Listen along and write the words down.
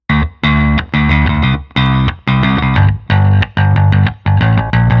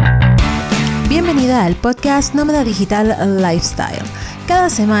bienvenida al podcast Nómada Digital Lifestyle. Cada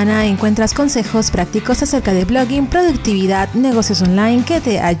semana encuentras consejos prácticos acerca de blogging, productividad, negocios online que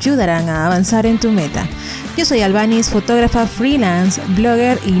te ayudarán a avanzar en tu meta. Yo soy Albanis, fotógrafa freelance,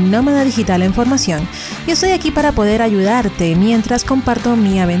 blogger y nómada digital en formación. Y estoy aquí para poder ayudarte mientras comparto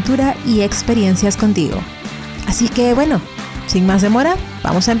mi aventura y experiencias contigo. Así que bueno, sin más demora,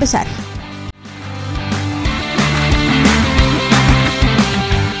 vamos a empezar.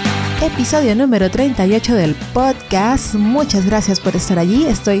 Episodio número 38 del podcast. Muchas gracias por estar allí.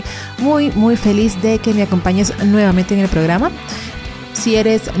 Estoy muy feliz de que me acompañes nuevamente en el programa. Si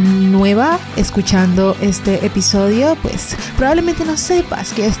eres nueva escuchando este episodio, pues probablemente no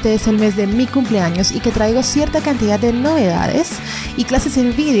sepas que este es el mes de mi cumpleaños y que traigo cierta cantidad de novedades y clases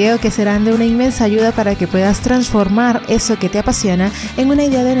en vídeo que serán de una inmensa ayuda para que puedas transformar eso que te apasiona en una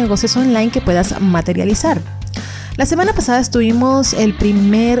idea de negocios online que puedas materializar. La semana pasada estuvimos el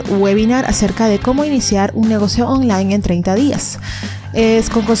primer webinar acerca de cómo iniciar un negocio online en 30 días. Es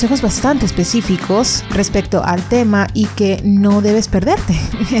con consejos bastante específicos respecto al tema y que no debes perderte.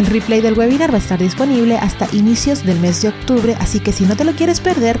 El replay del webinar va a estar disponible hasta inicios del mes de octubre, así que si no te lo quieres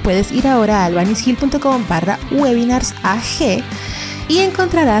perder, puedes ir ahora a albanisgil.com/webinarsag y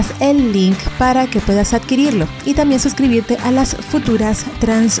encontrarás el link para que puedas adquirirlo y también suscribirte a las futuras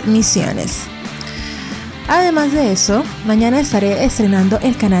transmisiones. Además de eso, mañana estaré estrenando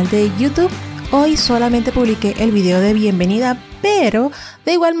el canal de YouTube. Hoy solamente publiqué el video de bienvenida, pero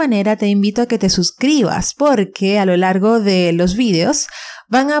de igual manera te invito a que te suscribas porque a lo largo de los videos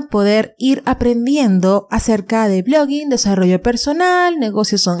van a poder ir aprendiendo acerca de blogging, desarrollo personal,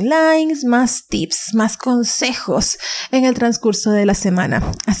 negocios online, más tips, más consejos en el transcurso de la semana.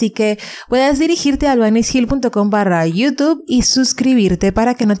 Así que puedes dirigirte a albanisgil.com/YouTube y suscribirte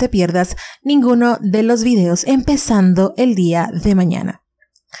para que no te pierdas ninguno de los videos empezando el día de mañana.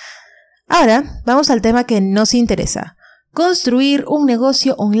 Ahora vamos al tema que nos interesa. Construir un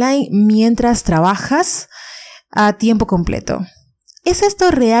negocio online mientras trabajas a tiempo completo. ¿Es esto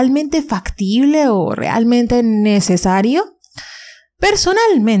realmente factible o realmente necesario?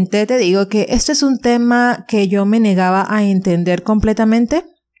 Personalmente te digo que este es un tema que yo me negaba a entender completamente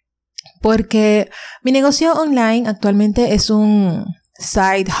porque mi negocio online actualmente es un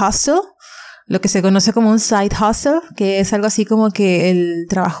side hustle, lo que se conoce como un side hustle, que es algo así como que el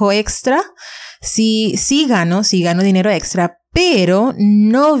trabajo extra. Sí gano dinero extra, pero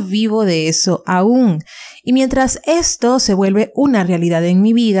no vivo de eso aún. Y mientras esto se vuelve una realidad en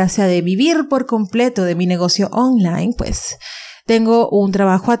mi vida, sea de vivir por completo de mi negocio online, pues tengo un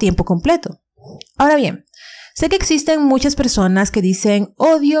trabajo a tiempo completo. Ahora bien, sé que existen muchas personas que dicen,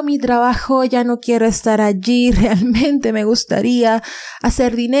 odio mi trabajo, ya no quiero estar allí, realmente me gustaría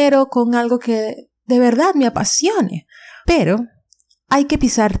hacer dinero con algo que de verdad me apasione. Pero hay que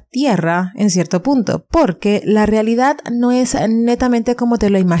pisar tierra en cierto punto, porque la realidad no es netamente como te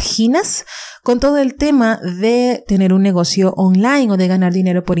lo imaginas con todo el tema de tener un negocio online o de ganar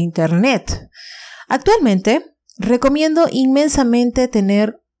dinero por internet. Actualmente, recomiendo inmensamente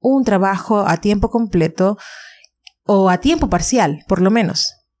tener un trabajo a tiempo completo o a tiempo parcial, por lo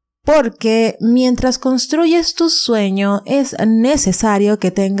menos. Porque mientras construyes tu sueño es necesario que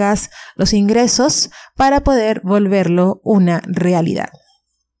tengas los ingresos para poder volverlo una realidad.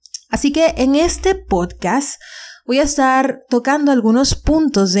 Así que en este podcast voy a estar tocando algunos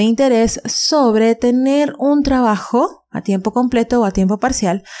puntos de interés sobre tener un trabajo a tiempo completo o a tiempo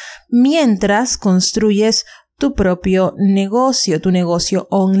parcial mientras construyes tu propio negocio, tu negocio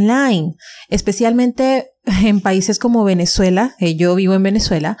online, especialmente en países como Venezuela, yo vivo en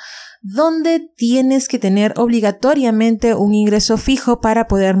Venezuela, donde tienes que tener obligatoriamente un ingreso fijo para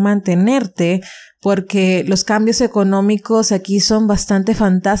poder mantenerte, porque los cambios económicos aquí son bastante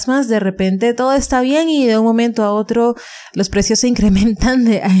fantasmas. De repente todo está bien y de un momento a otro los precios se incrementan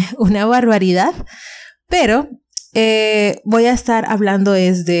de una barbaridad, pero voy a estar hablando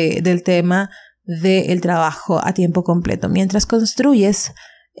del tema del trabajo a tiempo completo mientras construyes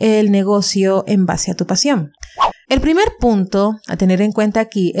el negocio en base a tu pasión. El primer punto a tener en cuenta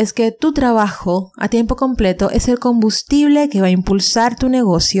aquí es que tu trabajo a tiempo completo es el combustible que va a impulsar tu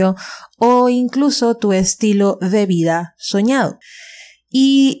negocio o incluso tu estilo de vida soñado.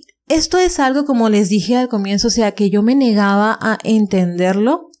 Y esto es algo, como les dije al comienzo, o sea, que yo me negaba a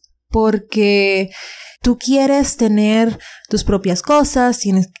entenderlo porque tú quieres tener tus propias cosas,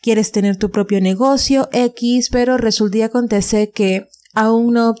 quieres tener tu propio negocio X, pero resulta y acontece que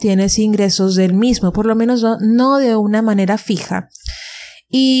aún no obtienes ingresos del mismo, por lo menos no de una manera fija.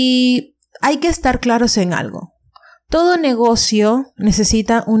 Y hay que estar claros en algo. todo negocio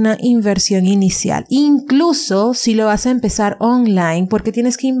necesita una inversión inicial, incluso si lo vas a empezar online, porque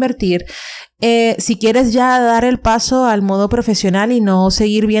tienes que invertir. Si quieres ya dar el paso al modo profesional y no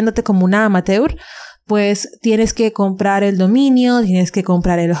seguir viéndote como una amateur, pues tienes que comprar el dominio, tienes que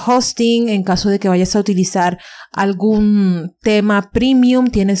comprar el hosting. En caso de que vayas a utilizar algún tema premium,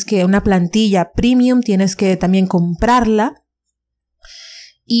 una plantilla premium, tienes que también comprarla.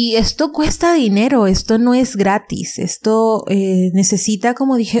 Y esto cuesta dinero, esto no es gratis, esto necesita,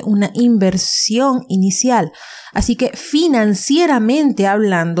 como dije, una inversión inicial. Así que financieramente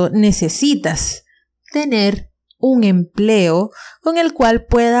hablando, necesitas tener un empleo con el cual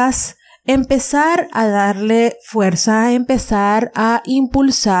puedas empezar a darle fuerza, a empezar a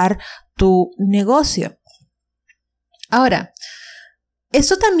impulsar tu negocio. Ahora,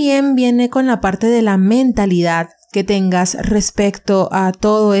 esto también viene con la parte de la mentalidad que tengas respecto a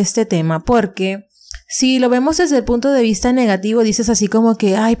todo este tema, porque si lo vemos desde el punto de vista negativo, dices así como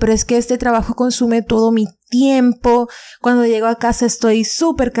que, ay, pero es que este trabajo consume todo mi tiempo, cuando llego a casa estoy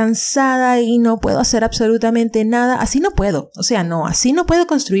súper cansada y no puedo hacer absolutamente nada, así no puedo, así no puedo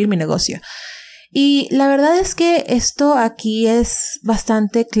construir mi negocio. Y la verdad es que esto aquí es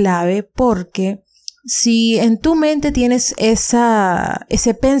bastante clave, porque si en tu mente tienes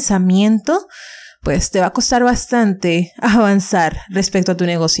ese pensamiento, pues te va a costar bastante avanzar respecto a tu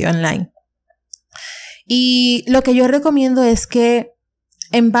negocio online. Y lo que yo recomiendo es que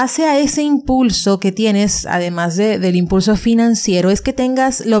en base a ese impulso que tienes, además del impulso financiero, es que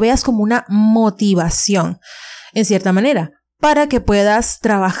lo veas como una motivación, en cierta manera, para que puedas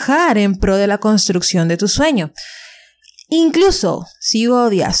trabajar en pro de la construcción de tu sueño. Incluso si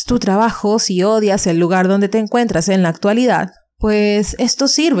odias tu trabajo, si odias el lugar donde te encuentras en la actualidad, pues esto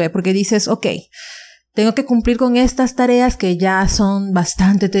sirve porque dices, ok, tengo que cumplir con estas tareas que ya son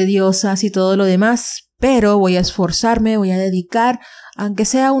bastante tediosas y todo lo demás, pero voy a esforzarme, voy a dedicar, aunque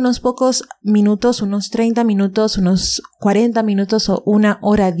sea unos pocos minutos, unos 30 minutos, unos 40 minutos o una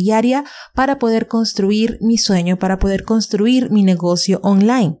hora diaria para poder construir mi sueño, para poder construir mi negocio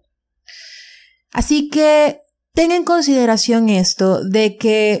online. Así que ten en consideración esto de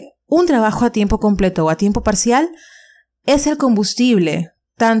que un trabajo a tiempo completo o a tiempo parcial es el combustible,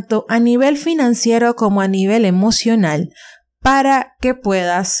 tanto a nivel financiero como a nivel emocional, para que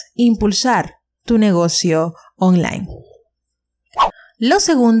puedas impulsar tu negocio online. Lo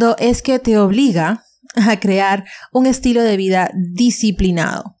segundo es que te obliga a crear un estilo de vida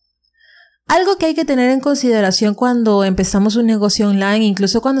disciplinado. Algo que hay que tener en consideración cuando empezamos un negocio online,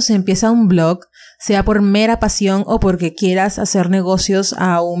 incluso cuando se empieza un blog, sea por mera pasión o porque quieras hacer negocios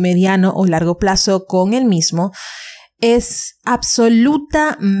a un mediano o largo plazo con el mismo, es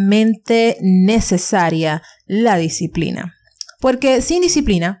absolutamente necesaria la disciplina. Porque sin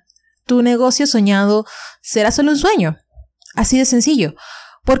disciplina, tu negocio soñado será solo un sueño. Así de sencillo.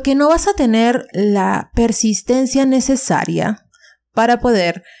 Porque no vas a tener la persistencia necesaria para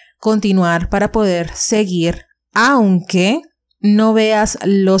poder continuar, para poder seguir, aunque no veas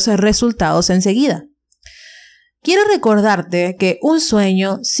los resultados enseguida. Quiero recordarte que un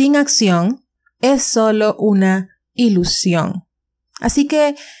sueño sin acción es solo una ilusión. Así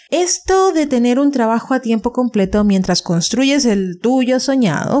que esto de tener un trabajo a tiempo completo mientras construyes el tuyo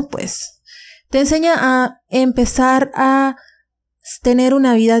soñado, pues te enseña a empezar a tener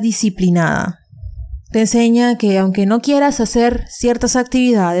una vida disciplinada. Te enseña que aunque no quieras hacer ciertas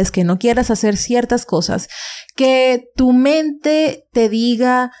actividades, que no quieras hacer ciertas cosas, que tu mente te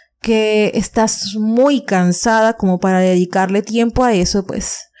diga que estás muy cansada como para dedicarle tiempo a eso,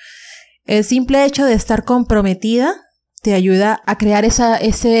 pues el simple hecho de estar comprometida te ayuda a crear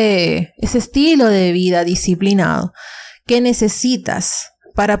ese estilo de vida disciplinado que necesitas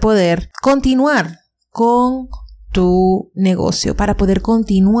para poder continuar con tu negocio, para poder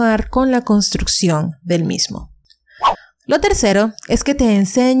continuar con la construcción del mismo. Lo tercero es que te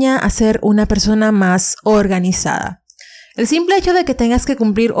enseña a ser una persona más organizada. El simple hecho de que tengas que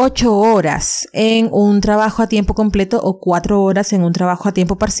cumplir 8 horas en un trabajo a tiempo completo o 4 horas en un trabajo a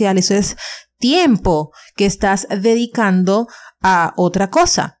tiempo parcial, eso es tiempo que estás dedicando a otra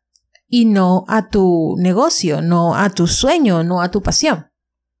cosa y no a tu negocio, no a tu sueño, no a tu pasión.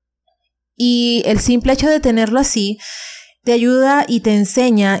 Y el simple hecho de tenerlo así te ayuda y te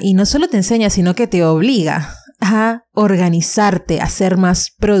enseña, y no solo te enseña, sino que te obliga a organizarte, a ser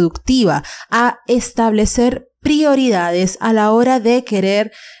más productiva, a establecer prioridades a la hora de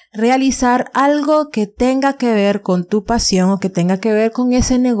querer realizar algo que tenga que ver con tu pasión o que tenga que ver con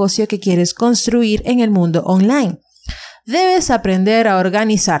ese negocio que quieres construir en el mundo online. Debes aprender a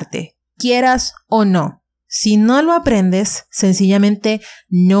organizarte, quieras o no. Si no lo aprendes, sencillamente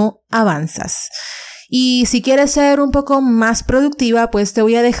no avanzas. Y si quieres ser un poco más productiva, pues te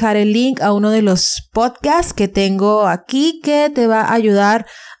voy a dejar el link a uno de los podcasts que tengo aquí que te va a ayudar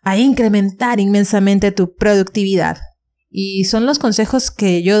a incrementar inmensamente tu productividad. Y son los consejos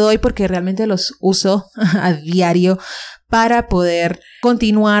que yo doy porque realmente los uso a diario para poder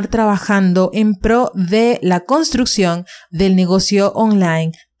continuar trabajando en pro de la construcción del negocio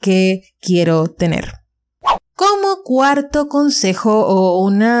online que quiero tener. Como cuarto consejo o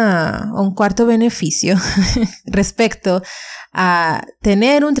un cuarto beneficio respecto a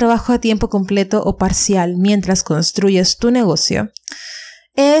tener un trabajo a tiempo completo o parcial mientras construyes tu negocio,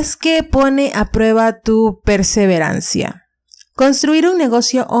 es que pone a prueba tu perseverancia. Construir un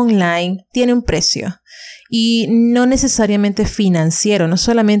negocio online tiene un precio y no necesariamente financiero, no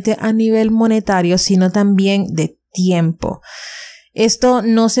solamente a nivel monetario, sino también de tiempo. Esto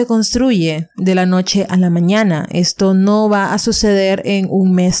no se construye de la noche a la mañana. Esto no va a suceder en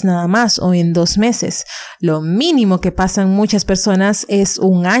un mes nada más o en 2 meses. Lo mínimo que pasan muchas personas es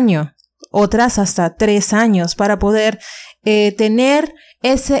 1 año, otras hasta 3 años para poder tener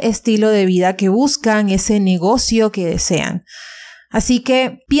ese estilo de vida que buscan, ese negocio que desean. Así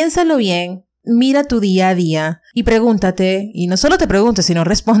que piénsalo bien, mira tu día a día y pregúntate, y no solo te preguntes, sino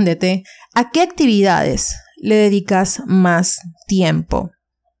respóndete, ¿a qué actividades le dedicas más tiempo?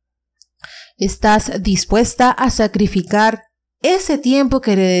 ¿Estás dispuesta a sacrificar ese tiempo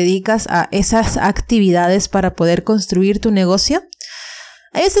que le dedicas a esas actividades para poder construir tu negocio?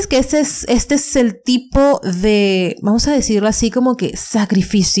 Hay veces que este es el tipo de, vamos a decirlo así, como que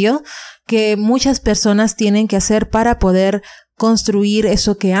sacrificio que muchas personas tienen que hacer para poder construir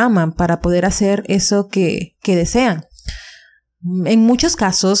eso que aman, para poder hacer eso que desean. En muchos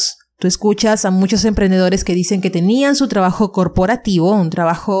casos, tú escuchas a muchos emprendedores que dicen que tenían su trabajo corporativo, un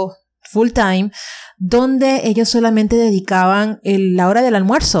trabajo full time, donde ellos solamente dedicaban la hora del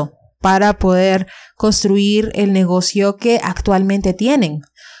almuerzo para poder construir el negocio que actualmente tienen.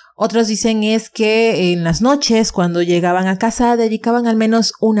 Otros dicen es que en las noches, cuando llegaban a casa, dedicaban al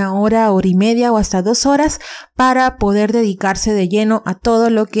menos 1 hora, hora y media o hasta 2 horas para poder dedicarse de lleno a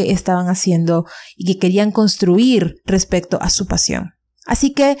todo lo que estaban haciendo y que querían construir respecto a su pasión.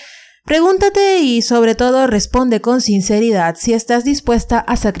 Así que pregúntate y sobre todo responde con sinceridad si estás dispuesta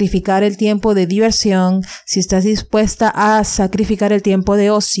a sacrificar el tiempo de diversión, si estás dispuesta a sacrificar el tiempo de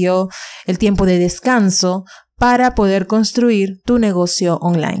ocio, el tiempo de descanso para poder construir tu negocio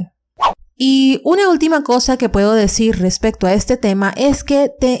online. Y una última cosa que puedo decir respecto a este tema es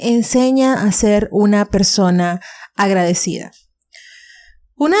que te enseña a ser una persona agradecida.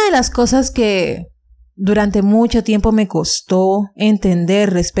 Una de las cosas que durante mucho tiempo me costó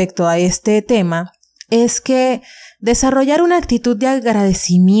entender respecto a este tema es que desarrollar una actitud de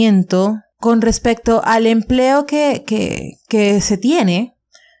agradecimiento con respecto al empleo que se tiene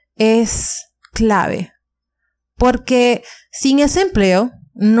es clave. Porque sin ese empleo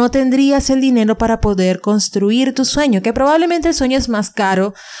no tendrías el dinero para poder construir tu sueño, que probablemente el sueño es más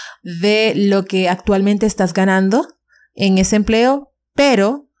caro de lo que actualmente estás ganando en ese empleo,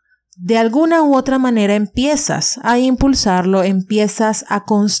 pero de alguna u otra manera empiezas a impulsarlo, empiezas a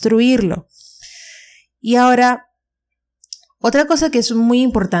construirlo. Y ahora, otra cosa que es muy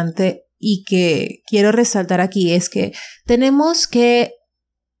importante y que quiero resaltar aquí es que tenemos que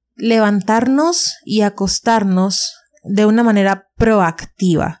levantarnos y acostarnos de una manera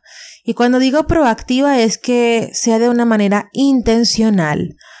proactiva. Y cuando digo proactiva es que sea de una manera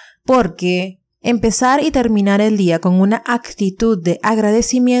intencional, porque empezar y terminar el día con una actitud de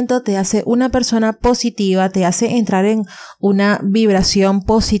agradecimiento te hace una persona positiva, te hace entrar en una vibración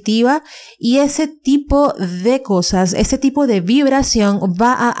positiva y ese tipo de cosas, ese tipo de vibración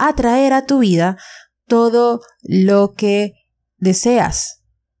va a atraer a tu vida todo lo que deseas.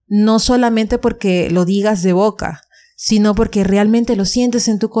 No solamente porque lo digas de boca, sino porque realmente lo sientes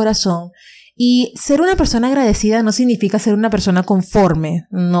en tu corazón. Y ser una persona agradecida no significa ser una persona conforme,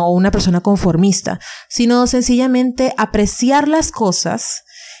 no una persona conformista, sino sencillamente apreciar las cosas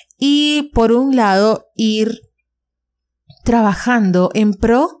y, por un lado, ir trabajando en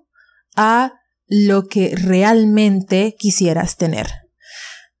pro a lo que realmente quisieras tener.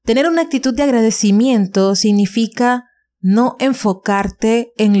 Tener una actitud de agradecimiento significa no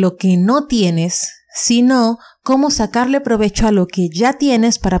enfocarte en lo que no tienes, sino cómo sacarle provecho a lo que ya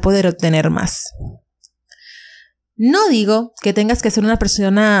tienes para poder obtener más. No digo que tengas que ser una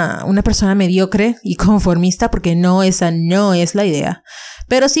persona mediocre y conformista, porque esa no es la idea.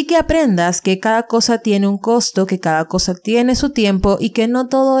 Pero sí que aprendas que cada cosa tiene un costo, que cada cosa tiene su tiempo y que no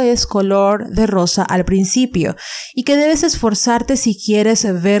todo es color de rosa al principio y que debes esforzarte si quieres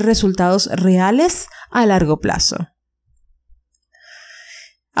ver resultados reales a largo plazo.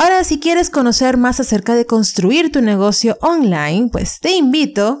 Ahora, si quieres conocer más acerca de construir tu negocio online, pues te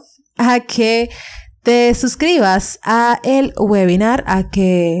invito a que te suscribas a el webinar, a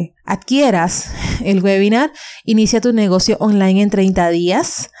que adquieras el webinar Inicia tu negocio online en 30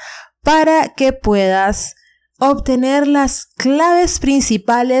 días para que puedas obtener las claves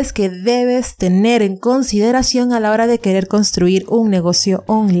principales que debes tener en consideración a la hora de querer construir un negocio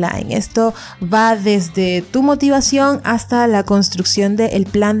online. Esto va desde tu motivación hasta la construcción del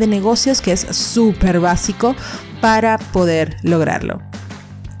plan de negocios, que es súper básico para poder lograrlo.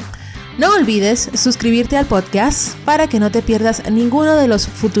 No olvides suscribirte al podcast para que no te pierdas ninguno de los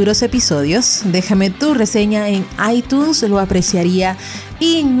futuros episodios. Déjame tu reseña en iTunes, lo apreciaría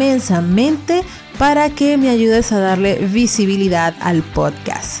inmensamente para que me ayudes a darle visibilidad al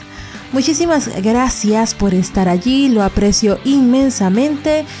podcast. Muchísimas gracias por estar allí, lo aprecio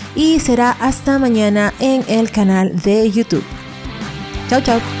inmensamente y será hasta mañana en el canal de YouTube. Chao,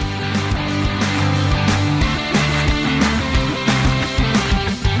 chao.